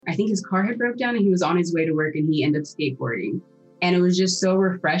think his car had broke down and he was on his way to work and he ended up skateboarding. And it was just so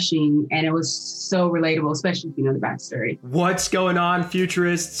refreshing and it was so relatable, especially if you know the backstory. What's going on,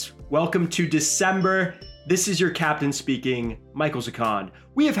 futurists? Welcome to December. This is your captain speaking, Michael Zakan.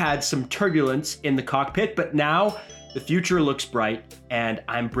 We have had some turbulence in the cockpit, but now the future looks bright and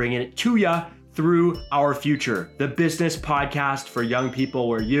I'm bringing it to ya through Our Future, the business podcast for young people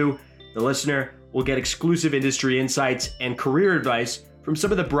where you, the listener, will get exclusive industry insights and career advice from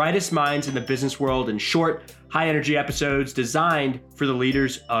some of the brightest minds in the business world in short, high-energy episodes designed for the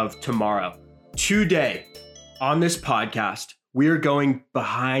leaders of tomorrow. Today, on this podcast, we are going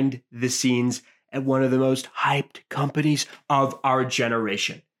behind the scenes at one of the most hyped companies of our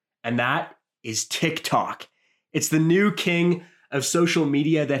generation, and that is TikTok. It's the new king of social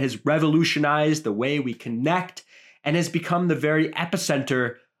media that has revolutionized the way we connect and has become the very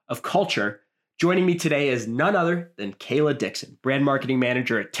epicenter of culture. Joining me today is none other than Kayla Dixon, brand marketing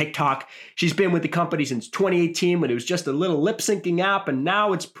manager at TikTok. She's been with the company since 2018 when it was just a little lip syncing app, and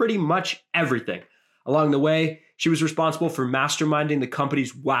now it's pretty much everything. Along the way, she was responsible for masterminding the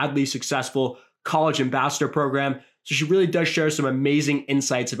company's wildly successful college ambassador program. So she really does share some amazing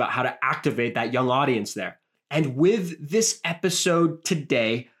insights about how to activate that young audience there. And with this episode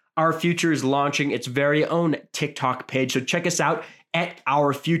today, Our Future is launching its very own TikTok page. So check us out at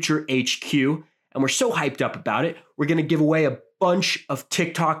Our Future HQ. And we're so hyped up about it. We're going to give away a bunch of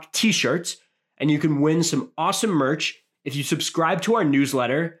TikTok t-shirts, and you can win some awesome merch if you subscribe to our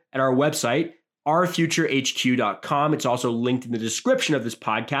newsletter at our website, ourfuturehq.com. It's also linked in the description of this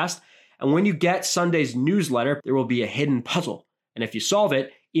podcast. And when you get Sunday's newsletter, there will be a hidden puzzle. And if you solve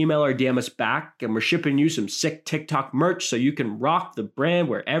it, email or DM us back, and we're shipping you some sick TikTok merch so you can rock the brand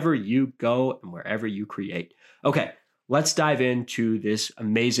wherever you go and wherever you create. Okay, let's dive into this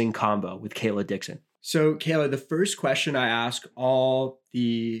amazing combo with Kayla Dixon. So Kayla, the first question I ask all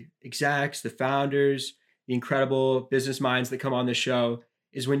the execs, the founders, the incredible business minds that come on the show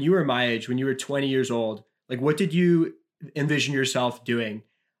is, when you were my age, when you were 20 years old, like, what did you envision yourself doing?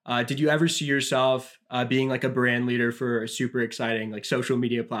 Did you ever see yourself being like a brand leader for a super exciting like social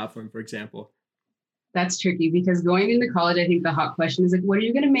media platform, for example? That's tricky because going into college, I think the hot question is like, what are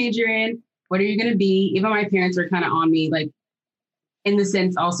you going to major in? What are you going to be? Even my parents were kind of on me, like, in the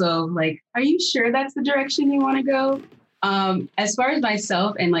sense also like, are you sure that's the direction you want to go? As far as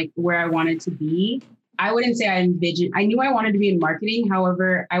myself and like where I wanted to be, I wouldn't say I knew I wanted to be in marketing.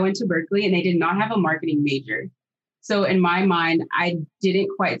 However, I went to Berkeley and they did not have a marketing major. So in my mind, I didn't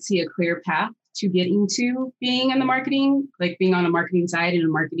quite see a clear path to get into being in the marketing, like being on the marketing side in a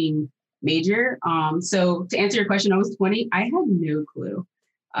marketing major. So to answer your question, I was 20. I had no clue.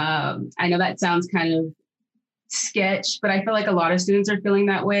 I know that sounds kind of sketch, but I feel like a lot of students are feeling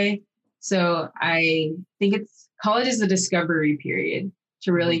that way. So I think college is a discovery period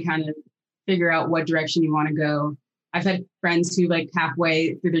to really kind of figure out what direction you want to go. I've had friends who like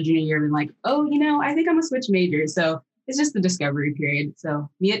halfway through their junior year been like, oh, I think I'm gonna switch majors. So it's just the discovery period. So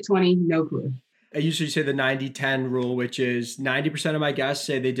me at 20, no clue. I usually say the 90-10 rule, which is 90% of my guests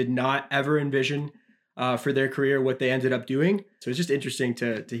say they did not ever envision for their career what they ended up doing. So it's just interesting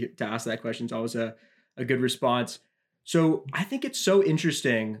to ask that question. It's always a good response. So I think it's so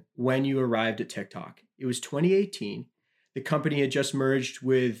interesting when you arrived at TikTok. It was 2018. The company had just merged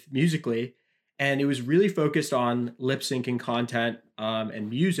with Musical.ly, and it was really focused on lip syncing content and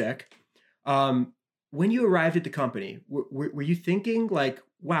music. When you arrived at the company, were you thinking like,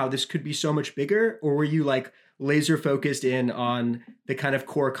 wow, this could be so much bigger? Or were you like laser focused in on the kind of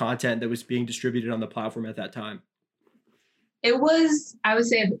core content that was being distributed on the platform at that time? It was, I would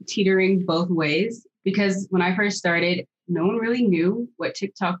say, teetering both ways, because when I first started, no one really knew what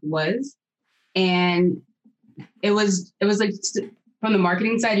TikTok was. And it was like, from the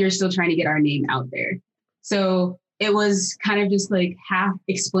marketing side, you're still trying to get our name out there. So it was kind of just like half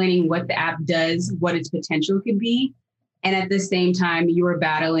explaining what the app does, what its potential could be. And at the same time, you were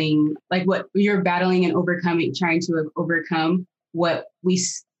battling and overcoming, trying to overcome what we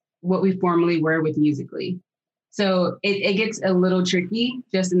formerly were with Musical.ly. So it gets a little tricky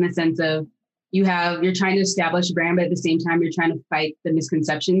just in the sense of you're trying to establish a brand, but at the same time, you're trying to fight the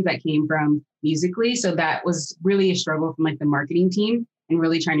misconceptions that came from Musical.ly. So that was really a struggle from like the marketing team and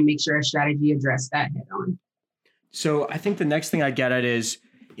really trying to make sure our strategy addressed that head on. So I think the next thing I get at is,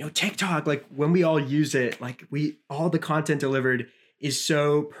 TikTok, like when we all use it, like all the content delivered is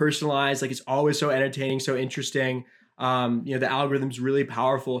so personalized, like it's always so entertaining, so interesting. The algorithm's really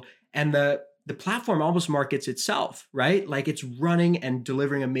powerful, and the platform almost markets itself, right? Like it's running and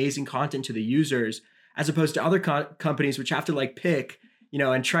delivering amazing content to the users, as opposed to other companies which have to like pick,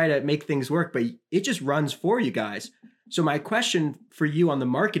 and try to make things work, but it just runs for you guys. So my question for you on the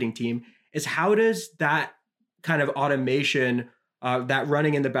marketing team is, how does that kind of automation, that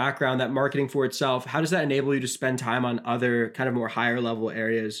running in the background, that marketing for itself, how does that enable you to spend time on other kind of more higher level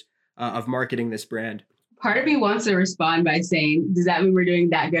areas of marketing this brand? Part of me wants to respond by saying, does that mean we're doing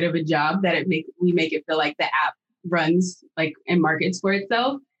that good of a job that we make it feel like the app runs like and markets for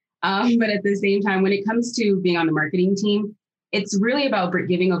itself? But at the same time, when it comes to being on the marketing team, it's really about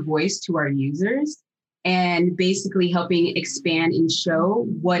giving a voice to our users and basically helping expand and show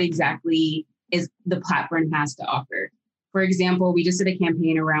what exactly is the platform has to offer. For example, we just did a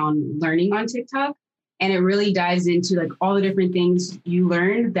campaign around learning on TikTok, and it really dives into like all the different things you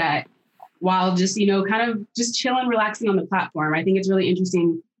learned that while just, kind of just chilling, relaxing on the platform. I think it's really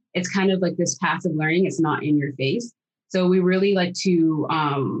interesting. It's kind of like this passive learning. It's not in your face. So we really like to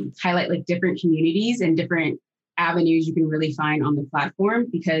highlight like different communities and different avenues you can really find on the platform,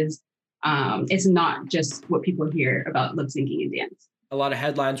 because it's not just what people hear about lip syncing and dance. A lot of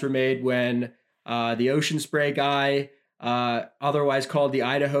headlines were made when the Ocean Spray guy, otherwise called the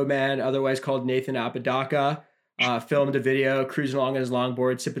Idaho Man, otherwise called Nathan Apodaca, filmed a video cruising along on his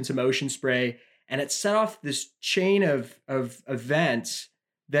longboard, sipping some Ocean Spray. And it set off this chain of events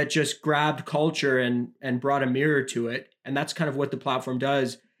that just grabbed culture and brought a mirror to it. And that's kind of what the platform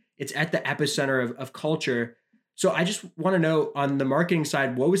does. It's at the epicenter of culture. So I just want to know, on the marketing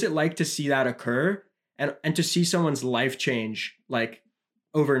side, what was it like to see that occur and to see someone's life change like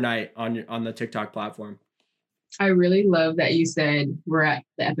overnight on the TikTok platform? I really love that you said we're at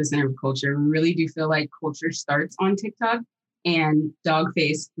the epicenter of culture. We really do feel like culture starts on TikTok, and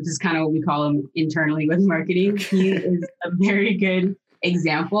Dogface, which is kind of what we call him internally with marketing, he is a very good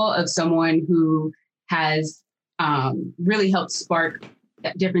example of someone who has really helped spark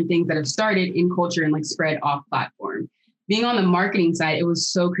different things that have started in culture and like spread off platform. Being on the marketing side, it was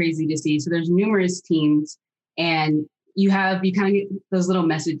so crazy to see. So there's numerous teams, and you kind of get those little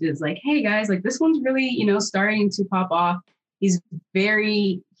messages like, hey guys, like this one's really, starting to pop off. He's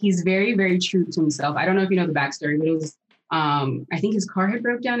very, very true to himself. I don't know if you know the backstory, but it was, I think his car had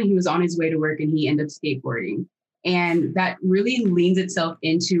broke down and he was on his way to work and he ended up skateboarding. And that really leans itself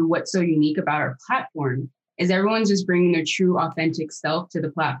into what's so unique about our platform is everyone's just bringing their true, authentic self to the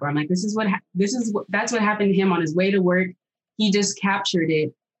platform. Like that's what happened to him on his way to work. He just captured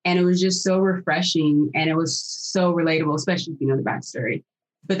it. And it was just so refreshing and it was so relatable, especially if you know the backstory.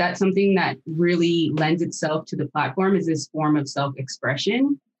 But that's something that really lends itself to the platform, is this form of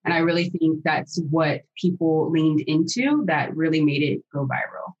self-expression. And I really think that's what people leaned into that really made it go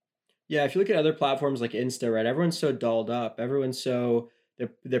viral. Yeah, if you look at other platforms like Insta, right, everyone's so dolled up. Everyone's so,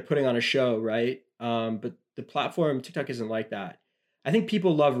 they're putting on a show, right? But the platform, TikTok, isn't like that. I think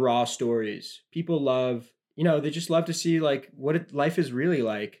people love raw stories. People love, they just love to see like what life is really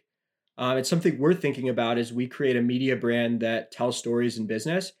like. It's something we're thinking about as we create a media brand that tells stories in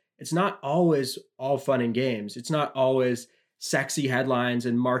business. It's not always all fun and games. It's not always sexy headlines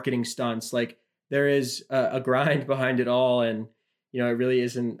and marketing stunts. Like there is a grind behind it all. And, it really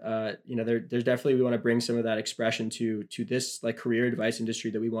isn't, there's definitely, we want to bring some of that expression to this like career advice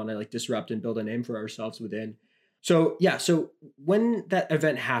industry that we want to like disrupt and build a name for ourselves within. So, yeah. So when that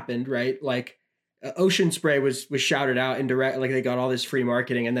event happened, right, like Ocean Spray was shouted out indirect, like they got all this free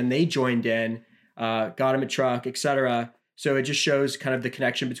marketing, and then they joined in, got him a truck, etc. So it just shows kind of the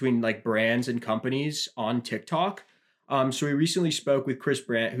connection between like brands and companies on TikTok. So we recently spoke with Chris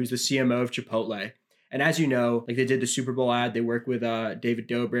Brandt, who's the CMO of Chipotle. And as you know, like they did the Super Bowl ad, they work with David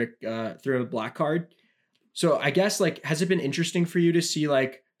Dobrik through a Black Card. So I guess like, has it been interesting for you to see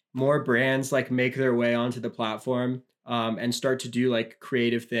like more brands like make their way onto the platform and start to do like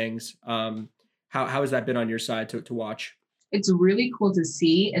creative things? How has that been on your side to watch? It's really cool to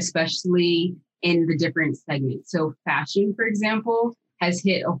see, especially in the different segments. So fashion, for example, has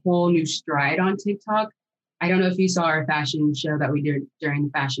hit a whole new stride on TikTok. I don't know if you saw our fashion show that we did during the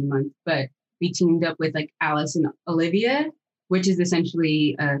fashion month, but we teamed up with like Alice and Olivia, which is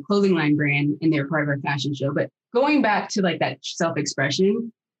essentially a clothing line brand, and they're part of our fashion show. But going back to like that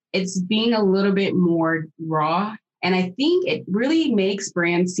self-expression, it's being a little bit more raw. And I think it really makes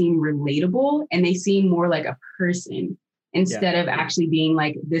brands seem relatable and they seem more like a person instead of actually being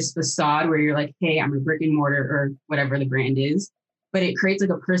like this facade where you're like, hey, I'm a brick and mortar or whatever the brand is. But it creates like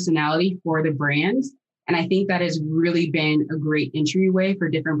a personality for the brand. And I think that has really been a great entryway for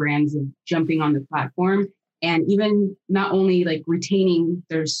different brands of jumping on the platform and even not only like retaining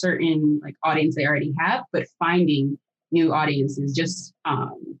their certain like audience they already have, but finding new audiences just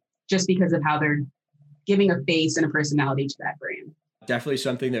because of how they're giving a face and a personality to that brand. Definitely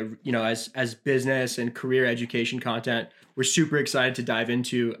something that, as business and career education content, we're super excited to dive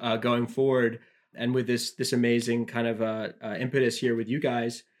into going forward. and with this amazing kind of impetus here with you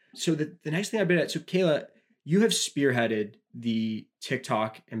guys. So the next thing I've been at, so Kayla, you have spearheaded the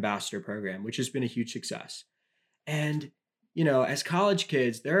TikTok ambassador program, which has been a huge success. And, as college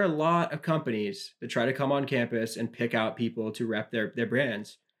kids, there are a lot of companies that try to come on campus and pick out people to rep their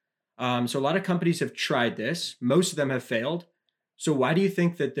brands. So a lot of companies have tried this. Most of them have failed. So why do you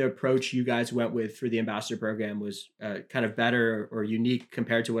think that the approach you guys went with for the ambassador program was kind of better or unique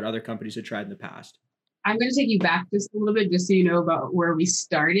compared to what other companies had tried in the past? I'm going to take you back just a little bit, just so you know about where we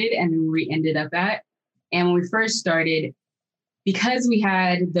started and where we ended up at. And when we first started, because we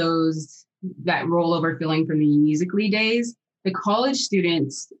had that rollover feeling from the Musical.ly days, the college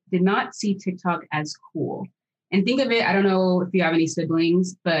students did not see TikTok as cool. And think of it, I don't know if you have any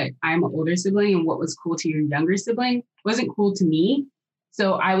siblings, but I'm an older sibling, and what was cool to your younger sibling wasn't cool to me.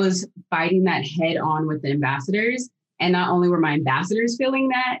 So I was fighting that head on with the ambassadors. And not only were my ambassadors feeling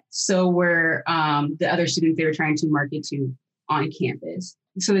that, so were the other students they were trying to market to on campus.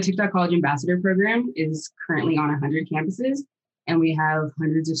 So the TikTok College Ambassador Program is currently on 100 campuses, and we have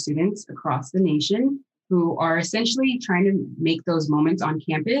hundreds of students across the nation who are essentially trying to make those moments on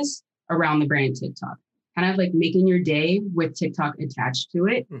campus around the brand TikTok. Kind of like making your day with TikTok attached to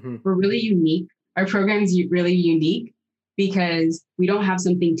it. Mm-hmm. We're really unique. Our program is really unique because we don't have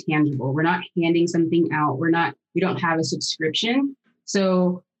something tangible. We're not handing something out. We don't have a subscription.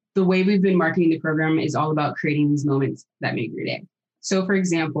 So the way we've been marketing the program is all about creating these moments that make your day. So for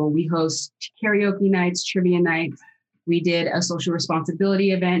example, we host karaoke nights, trivia nights. We did a social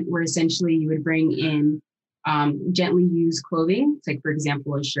responsibility event where essentially you would bring in gently used clothing, like for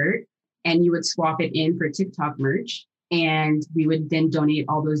example, a shirt, and you would swap it in for TikTok merch. And we would then donate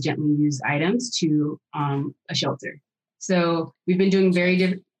all those gently used items to a shelter. So we've been doing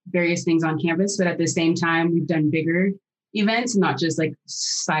various things on campus, but at the same time, we've done bigger events, not just like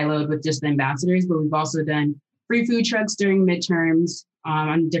siloed with just the ambassadors, but we've also done free food trucks during midterms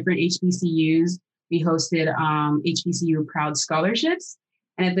on different HBCUs. We hosted HBCU Proud Scholarships.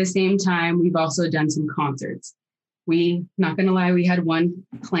 And at the same time, we've also done some concerts. Not going to lie, we had one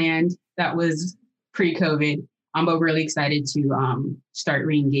planned that was pre-COVID, but we're really excited to start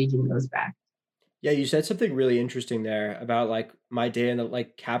re-engaging those back. Yeah, you said something really interesting there about like my day and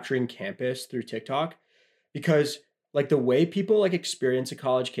like capturing campus through TikTok, because like the way people like experience a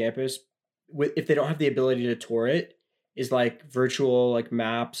college campus if they don't have the ability to tour it is like virtual like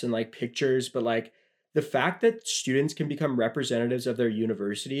maps and like pictures, but like the fact that students can become representatives of their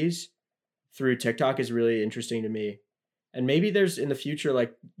universities through TikTok is really interesting to me. And maybe there's in the future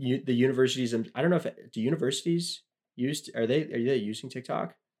like the universities, I don't know do universities are they using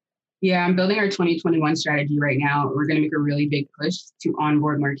TikTok? Yeah, I'm building our 2021 strategy right now. We're going to make a really big push to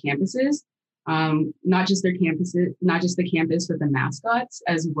onboard more campuses, not just the campus, but the mascots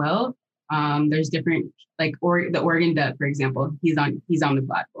as well. There's different, like the Oregon Duck, for example, he's on the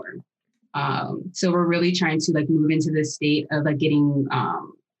platform. So we're really trying to like move into this state of like getting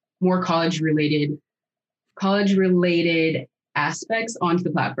more college related aspects onto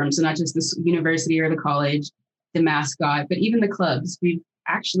the platform. So not just the university or the college, the mascot, but even the clubs. We've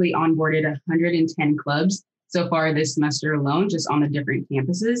actually onboarded 110 clubs so far this semester alone, just on the different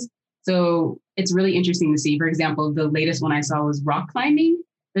campuses. So it's really interesting to see. For example, the latest one I saw was rock climbing.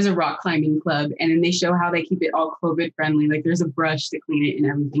 There's a rock climbing club, and then they show how they keep it all COVID friendly. Like there's a brush to clean it and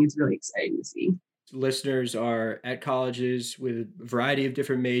everything. It's really exciting to see. Listeners are at colleges with a variety of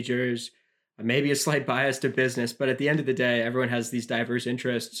different majors, maybe a slight bias to business, but at the end of the day, everyone has these diverse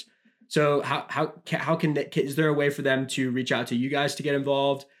interests. So is there a way for them to reach out to you guys to get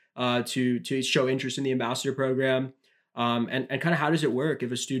involved, to show interest in the ambassador program? And kind of how does it work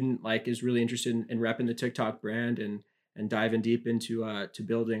if a student like is really interested in repping the TikTok brand and diving deep into to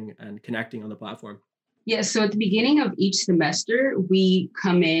building and connecting on the platform? Yeah, so at the beginning of each semester, we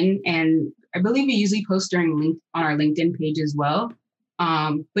come in, and I believe we usually post on our LinkedIn page as well.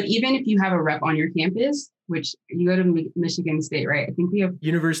 But even if you have a rep on your campus, which you go to Michigan State, right? I think we have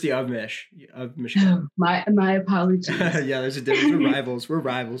University of Michigan. My apologies. Yeah, there's a difference. We're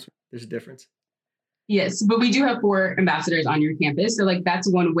rivals. There's a difference. Yes, but we do have 4 ambassadors on your campus. So like that's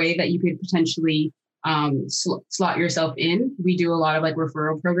one way that you could potentially slot yourself in. We do a lot of like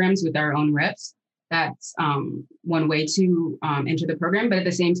referral programs with our own reps. That's one way to enter the program. But at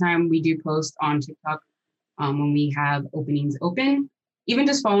the same time, we do post on TikTok when we have openings open. Even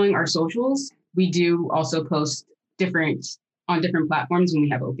just following our socials, we do also post on different platforms when we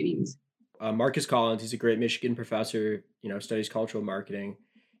have openings. Marcus Collins, he's a great Michigan professor, studies cultural marketing.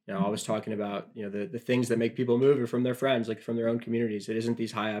 Always talking about, the things that make people move are from their friends, like from their own communities. It isn't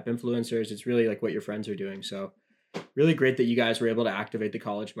these high up influencers. It's really like what your friends are doing. So really great that you guys were able to activate the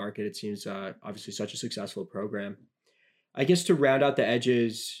college market. It seems obviously such a successful program. I guess to round out the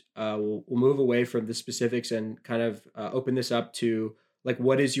edges, we'll move away from the specifics and kind of open this up to like,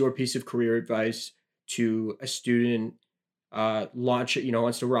 what is your piece of career advice to a student wants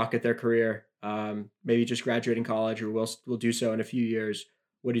to rocket their career, maybe just graduating college or will do so in a few years.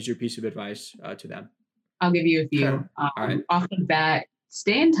 What is your piece of advice to them? I'll give you a few. All right. Off the bat,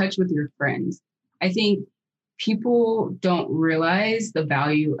 stay in touch with your friends. I think people don't realize the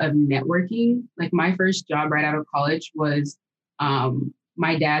value of networking. Like my first job right out of college was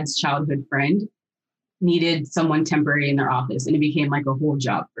my dad's childhood friend needed someone temporary in their office, and it became like a whole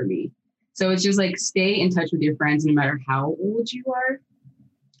job for me. So it's just like stay in touch with your friends no matter how old you are.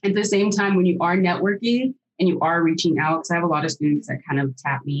 At the same time, when you are networking and you are reaching out, because I have a lot of students that kind of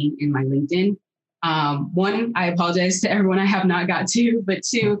tap me in my LinkedIn. One, I apologize to everyone I have not got to, but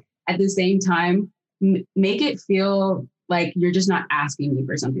two, at the same time, make it feel like you're just not asking me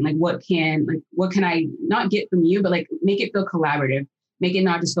for something. Like what can I not get from you, but like make it feel collaborative. Make it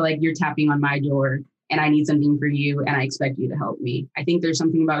not just feel like you're tapping on my door and I need something for you and I expect you to help me. I think there's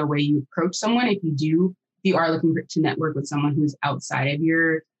something about the way you approach someone. If you are looking to network with someone who's outside of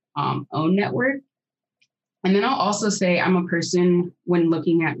your own network. And then I'll also say I'm a person when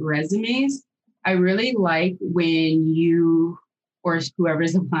looking at resumes, I really like when you or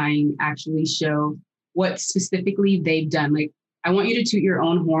whoever's applying actually show what specifically they've done. Like I want you to toot your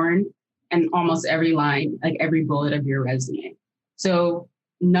own horn and almost every line, like every bullet of your resume. So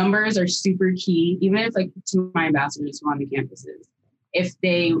numbers are super key, even if like to my ambassadors who are on the campuses. If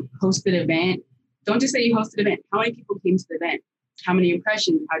they host an event, don't just say you hosted an event. How many people came to the event? How many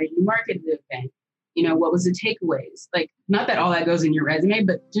impressions? How did you market the event? What was the takeaways? Like, not that all that goes in your resume,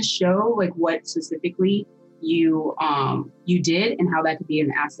 but just show like what specifically you did and how that could be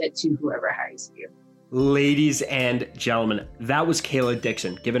an asset to whoever hires you. Ladies and gentlemen, that was Kayla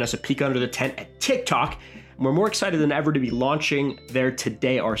Dixon giving us a peek under the tent at TikTok. And we're more excited than ever to be launching there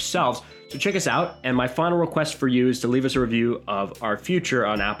today ourselves. So check us out. And my final request for you is to leave us a review of our future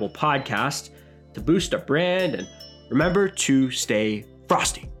on Apple Podcast to boost our brand. And remember to stay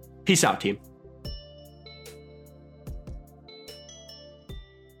frosty. Peace out, team.